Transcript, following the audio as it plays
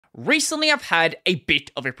recently I've had a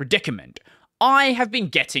bit of a predicament. I have been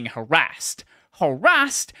getting harassed.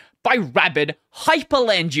 Harassed by rabid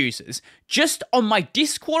Hyprland users. Just on my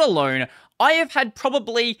Discord alone, I have had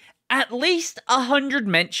probably at least 100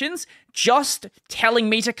 mentions just telling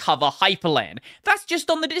me to cover Hyprland. That's just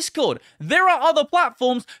on the Discord. There are other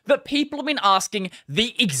platforms that people have been asking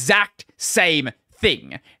the exact same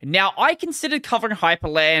thing. Now, I considered covering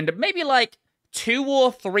Hyprland maybe like 2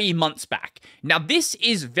 or 3 months back. Now, this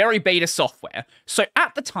is very beta software, so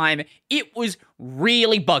at the time, it was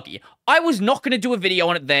really buggy. I was not going to do a video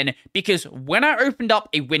on it then, because when I opened up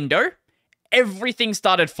a window, everything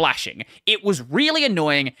started flashing. It was really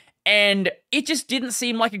annoying, and it just didn't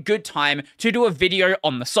seem like a good time to do a video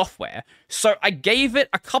on the software. So I gave it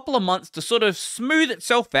a couple of months to sort of smooth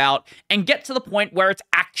itself out and get to the point where it's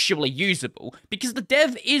actually usable, because the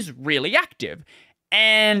dev is really active.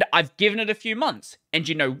 And I've given it a few months, and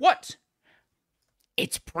you know what?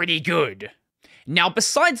 It's pretty good. Now,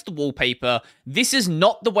 besides the wallpaper, this is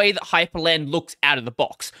not the way that Hyprland looks out of the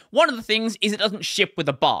box. One of the things is it doesn't ship with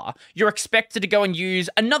a bar. You're expected to go and use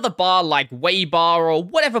another bar like Waybar or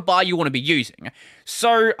whatever bar you want to be using.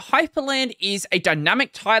 So, Hyprland is a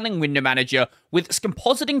dynamic tiling window manager with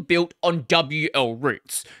compositing built on WL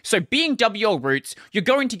roots. So, being WL roots, you're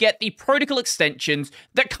going to get the protocol extensions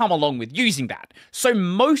that come along with using that. So,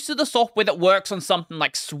 most of the software that works on something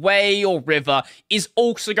like Sway or River is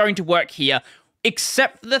also going to work here,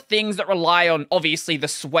 except for the things that rely on, obviously, the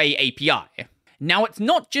Sway API. Now, it's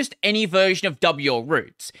not just any version of WL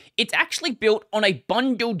roots. It's actually built on a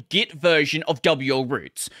bundled Git version of WL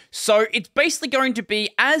roots. So it's basically going to be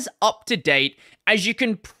as up-to-date as you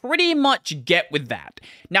can pretty much get with that.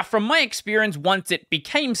 Now, from my experience, once it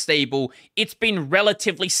became stable, it's been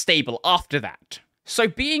relatively stable after that. So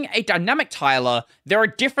being a dynamic tiler, there are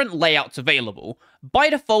different layouts available.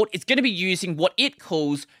 By default, it's going to be using what it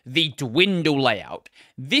calls the dwindle layout.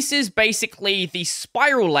 This is basically the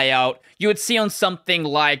spiral layout you would see on something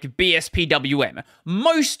like BSPWM.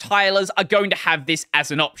 Most tilers are going to have this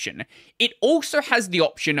as an option. It also has the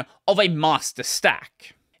option of a master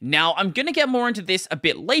stack. Now, I'm going to get more into this a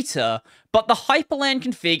bit later, but the Hyprland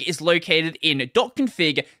config is located in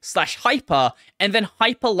 .config/hyper and then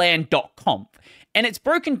hyprland.conf. And it's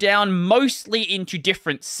broken down mostly into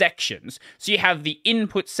different sections. So you have the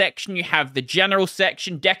input section, you have the general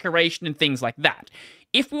section, decoration, and things like that.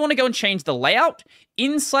 If we want to go and change the layout,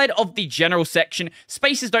 inside of the general section,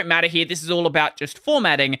 spaces don't matter here, this is all about just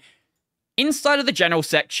formatting. Inside of the general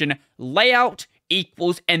section, layout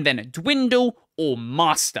equals, and then dwindle or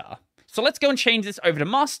master. So let's go and change this over to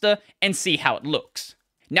master and see how it looks.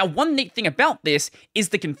 Now, one neat thing about this is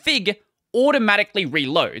the config automatically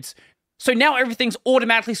reloads. So now everything's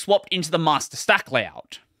automatically swapped into the master stack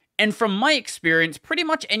layout. And from my experience, pretty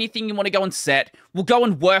much anything you want to go and set will go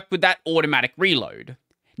and work with that automatic reload.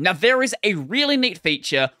 Now, there is a really neat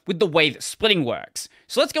feature with the way that splitting works.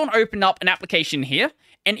 So let's go and open up an application here.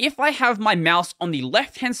 And if I have my mouse on the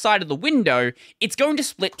left-hand side of the window, it's going to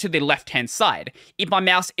split to the left-hand side. If my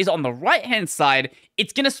mouse is on the right-hand side,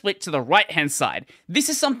 it's going to split to the right-hand side. This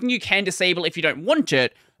is something you can disable if you don't want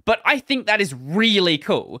it, but I think that is really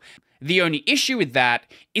cool. The only issue with that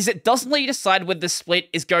is it doesn't let you decide whether the split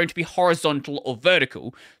is going to be horizontal or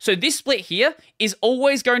vertical. So this split here is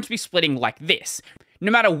always going to be splitting like this.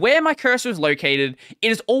 No matter where my cursor is located,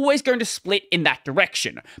 it is always going to split in that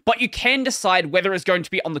direction, but you can decide whether it's going to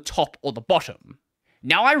be on the top or the bottom.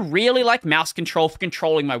 Now, I really like mouse control for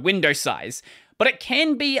controlling my window size, but it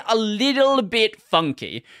can be a little bit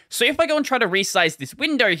funky. So if I go and try to resize this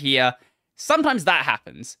window here, sometimes that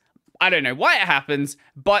happens. I don't know why it happens,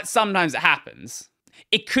 but sometimes it happens.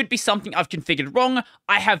 It could be something I've configured wrong,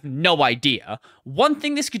 I have no idea. One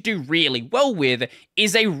thing this could do really well with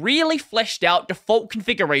is a really fleshed out default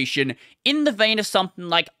configuration in the vein of something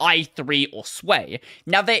like i3 or Sway.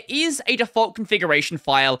 Now, there is a default configuration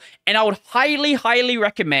file, and I would highly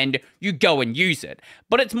recommend you go and use it.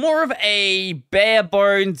 But it's more of a bare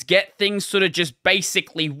bones, get things sort of just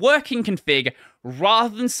basically working config,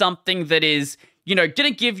 rather than something that is, you know, gonna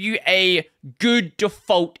give you a good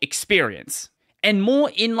default experience. And more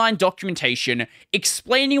inline documentation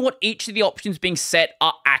explaining what each of the options being set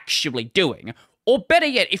are actually doing. Or better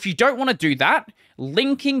yet, if you don't want to do that,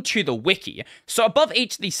 linking to the wiki. So above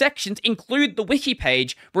each of these sections, include the wiki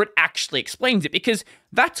page where it actually explains it, because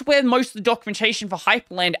that's where most of the documentation for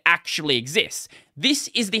Hyprland actually exists. This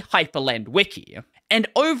is the Hyprland wiki. And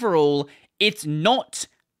overall, it's not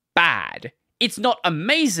bad. It's not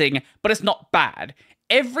amazing, but it's not bad.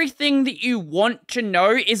 Everything that you want to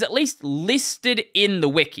know is at least listed in the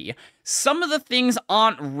wiki. Some of the things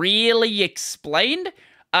aren't really explained,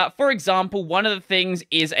 For example, one of the things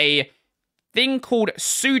is a thing called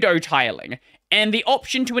pseudo-tiling. And the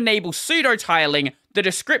option to enable pseudo-tiling, the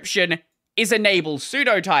description is enable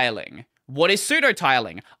pseudo-tiling. What is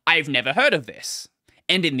pseudo-tiling? I've never heard of this.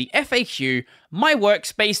 And in the FAQ, my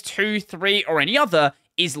workspace 2, 3, or any other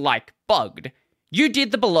is like bugged. You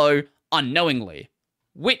did the below unknowingly.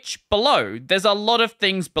 Which below? There's a lot of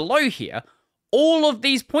things below here. All of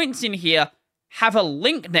these points in here have a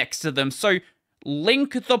link next to them, so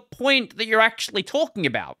link the point that you're actually talking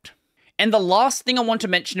about. And the last thing I want to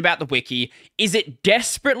mention about the wiki is it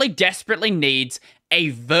desperately, desperately needs a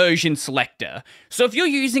version selector. So if you're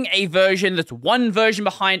using a version that's one version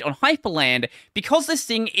behind on Hyprland, because this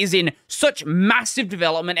thing is in such massive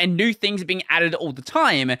development and new things are being added all the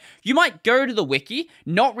time, you might go to the wiki,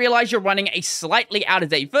 not realize you're running a slightly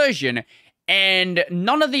out-of-date version, and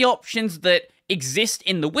none of the options that exist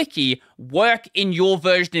in the wiki work in your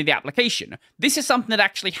version of the application. This is something that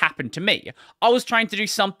actually happened to me. I was trying to do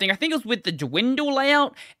something, I think it was with the dwindle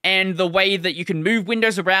layout, and the way that you can move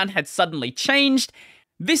windows around had suddenly changed.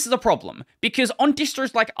 This is a problem, because on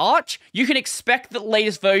distros like Arch, you can expect that the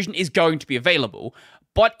latest version is going to be available.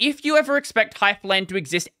 But if you ever expect Hyprland to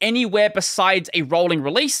exist anywhere besides a rolling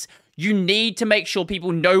release, you need to make sure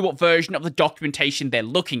people know what version of the documentation they're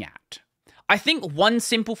looking at. I think one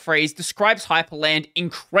simple phrase describes Hyprland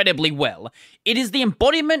incredibly well. It is the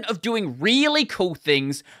embodiment of doing really cool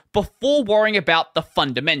things before worrying about the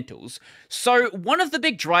fundamentals. So one of the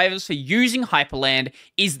big drivers for using Hyprland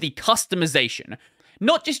is the customization.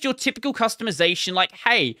 Not just your typical customization like,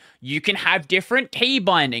 hey, you can have different key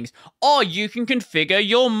bindings. Oh, you can configure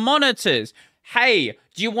your monitors. Hey,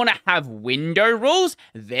 do you want to have window rules?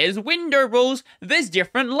 There's window rules. There's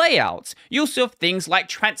different layouts. You also have things like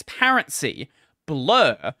transparency,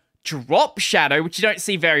 blur, drop shadow, which you don't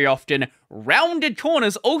see very often, rounded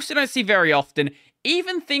corners, also don't see very often,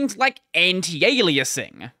 even things like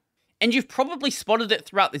anti-aliasing. And you've probably spotted it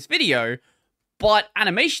throughout this video, but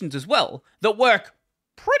animations as well, that work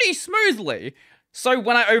pretty smoothly. So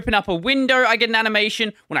when I open up a window, I get an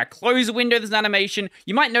animation. When I close a window, there's an animation.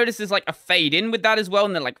 You might notice there's like a fade in with that as well,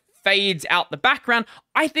 and then like fades out the background.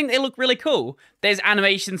 I think they look really cool. There's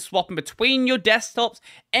animations swapping between your desktops,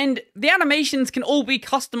 and the animations can all be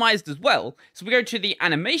customized as well. So we go to the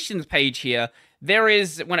animations page here. There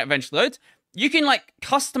is, when it eventually loads, you can like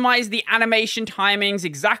customize the animation timings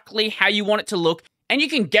exactly how you want it to look, and you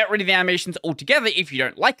can get rid of the animations altogether if you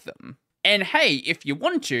don't like them. And hey, if you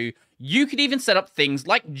want to, you could even set up things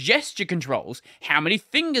like gesture controls, how many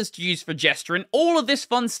fingers to use for gesture, and all of this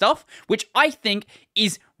fun stuff, which I think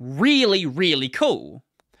is really, really cool.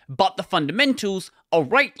 But the fundamentals are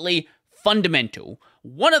rightly fundamental.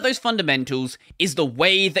 One of those fundamentals is the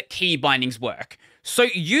way that key bindings work. So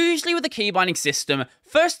usually with a key binding system,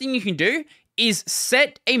 first thing you can do is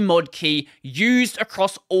set a mod key used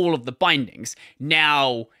across all of the bindings.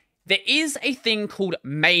 Now, there is a thing called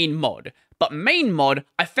main mod, but main mod,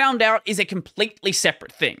 I found out, is a completely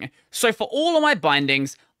separate thing. So for all of my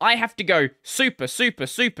bindings, I have to go super, super,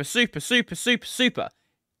 super, super, super, super, super.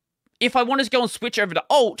 If I wanted to go and switch over to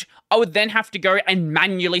alt, I would then have to go and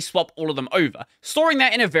manually swap all of them over. Storing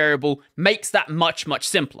that in a variable makes that much, much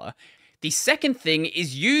simpler. The second thing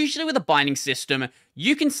is usually with a binding system,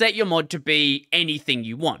 you can set your mod to be anything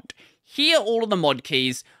you want. Here, all of the mod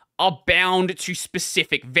keys are bound to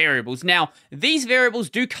specific variables. Now, these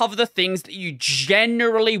variables do cover the things that you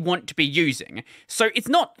generally want to be using, so it's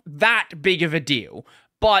not that big of a deal,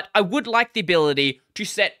 but I would like the ability to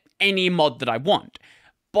set any mod that I want.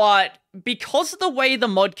 But because of the way the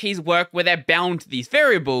mod keys work where they're bound to these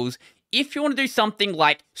variables, if you want to do something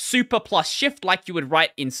like super plus shift like you would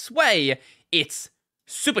write in Sway, it's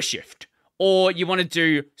super shift. Or you want to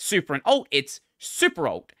do super and alt, it's super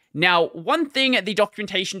alt. Now, one thing the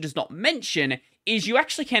documentation does not mention is you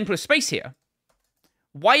actually can put a space here.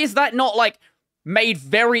 Why is that not, like, made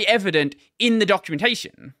very evident in the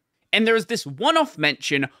documentation? And there is this one-off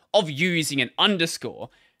mention of using an underscore.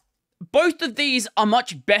 Both of these are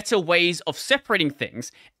much better ways of separating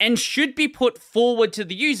things and should be put forward to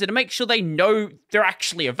the user to make sure they know they're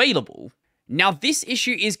actually available. Now, this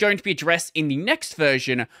issue is going to be addressed in the next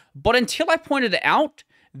version, but until I pointed it out,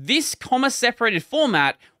 this comma-separated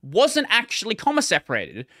format wasn't actually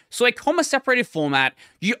comma-separated. So a comma-separated format,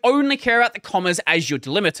 you only care about the commas as your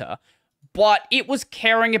delimiter, but it was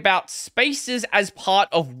caring about spaces as part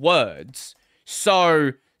of words.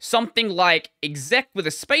 So something like exec with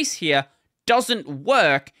a space here doesn't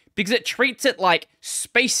work because it treats it like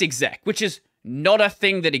space exec, which is not a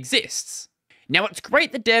thing that exists. Now, it's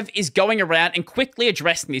great the dev is going around and quickly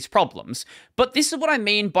addressing these problems, but this is what I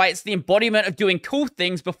mean by it's the embodiment of doing cool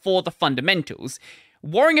things before the fundamentals.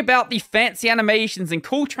 worrying about the fancy animations and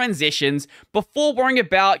cool transitions before worrying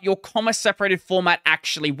about your comma-separated format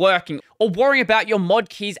actually working, or worrying about your mod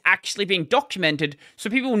keys actually being documented so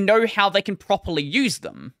people know how they can properly use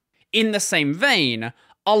them. In the same vein,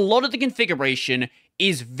 a lot of the configuration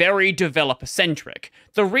is very developer-centric.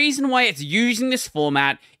 The reason why it's using this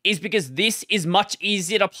format is because this is much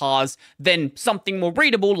easier to parse than something more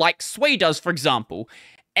readable like Sway does, for example.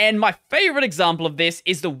 And my favorite example of this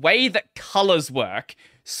is the way that colors work.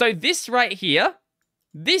 So this right here,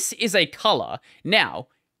 this is a color. Now,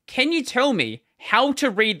 can you tell me how to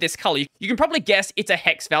read this color? You can probably guess it's a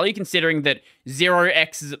hex value, considering that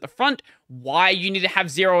 0x is at the front. Why you need to have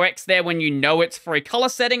 0x there when you know it's for a color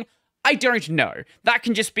setting, I don't know. That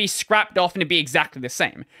can just be scrapped off and it'd be exactly the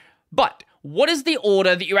same. But what is the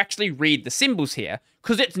order that you actually read the symbols here?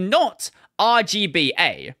 Because it's not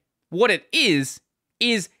RGBA. What it is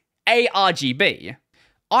ARGB.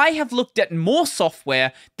 I have looked at more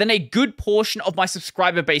software than a good portion of my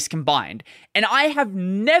subscriber base combined, and I have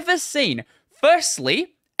never seen,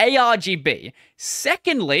 firstly, ARGB,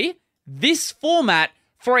 secondly, this format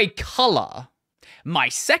for a color. My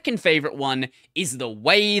second favorite one is the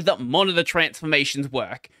way that monitor transformations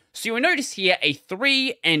work. So you'll notice here a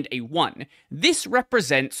 3 and a 1. This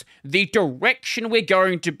represents the direction we're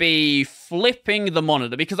going to be flipping the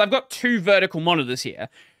monitor, because I've got two vertical monitors here.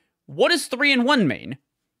 What does 3 and 1 mean?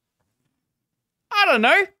 I don't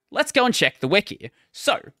know. Let's go and check the wiki.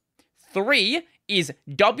 So, 3 is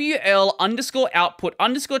WL underscore output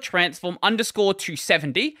underscore transform underscore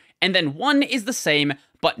 270, and then 1 is the same,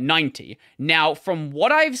 but 90. Now, from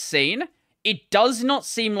what I've seen, it does not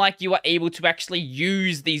seem like you are able to actually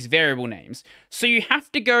use these variable names. So you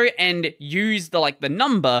have to go and use the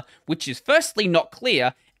number, which is firstly not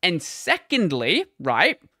clear, and secondly,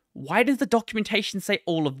 right, why does the documentation say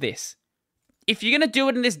all of this? If you're going to do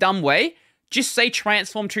it in this dumb way, just say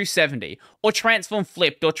transform 270, or transform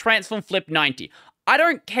flipped, or transform flip 90. I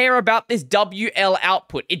don't care about this WL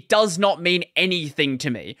output. It does not mean anything to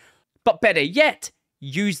me. But better yet,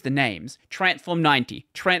 use the names. Transform 90,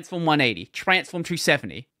 transform 180, transform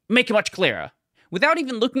 270. Make it much clearer. Without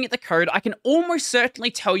even looking at the code, I can almost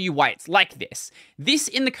certainly tell you why it's like this. This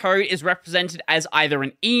in the code is represented as either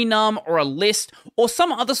an enum or a list or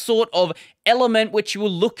some other sort of element which you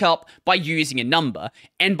will look up by using a number.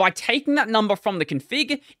 And by taking that number from the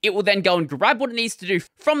config, it will then go and grab what it needs to do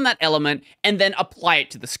from that element and then apply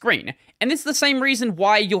it to the screen. And this is the same reason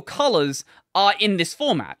why your colors are in this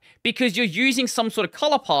format, because you're using some sort of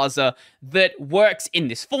color parser that works in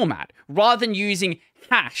this format, rather than using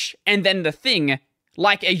hash and then the thing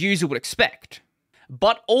like a user would expect.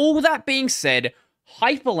 But all that being said,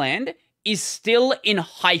 Hyprland is still in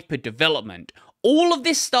hyper development. All of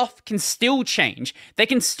this stuff can still change. There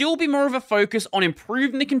can still be more of a focus on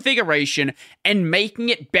improving the configuration and making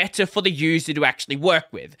it better for the user to actually work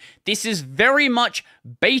with. This is very much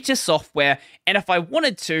beta software, and if I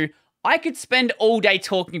wanted to, I could spend all day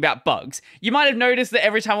talking about bugs. You might have noticed that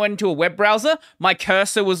every time I went into a web browser, my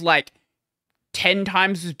cursor was like 10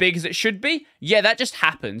 times as big as it should be. Yeah, that just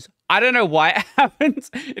happens. I don't know why it happens.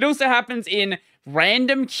 It also happens in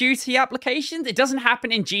random Qt applications. It doesn't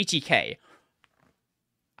happen in GTK.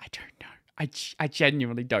 I don't know. I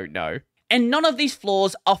genuinely don't know. And none of these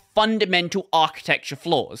flaws are fundamental architecture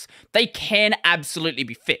flaws. They can absolutely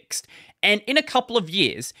be fixed. And in a couple of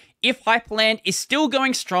years, if Hyprland is still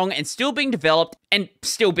going strong and still being developed and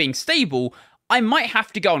still being stable, I might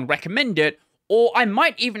have to go and recommend it, or I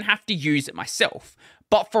might even have to use it myself.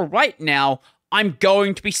 But for right now, I'm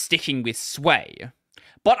going to be sticking with Sway.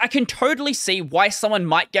 But I can totally see why someone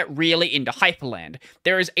might get really into Hyprland.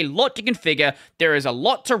 There is a lot to configure, there is a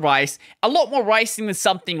lot to rice, a lot more ricing than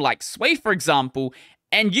something like Sway, for example,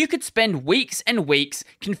 and you could spend weeks and weeks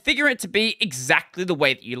configuring it to be exactly the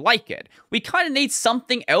way that you like it. We kind of need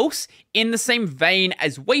something else in the same vein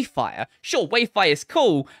as Wayfire. Sure, Wayfire is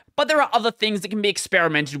cool, but there are other things that can be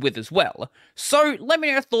experimented with as well. So let me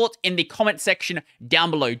know your thoughts in the comment section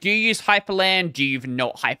down below. Do you use Hyprland? Do you even know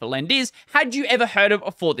what Hyprland is? Had you ever heard of it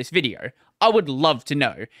before this video? I would love to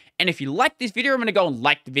know. And if you like this video, I'm going to go and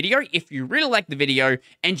like the video. If you really like the video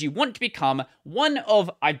and you want to become one of,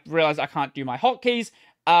 I realize I can't do my hotkeys,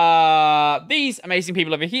 these amazing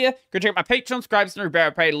people over here, go check out my Patreon, subscribe to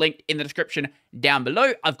Robertson Pay, linked in the description down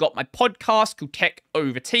below. I've got my podcast called Tech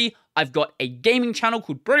Over Tea. I've got a gaming channel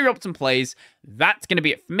called Brodie Robertson Plays. That's going to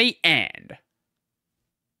be it for me, and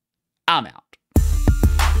I'm out.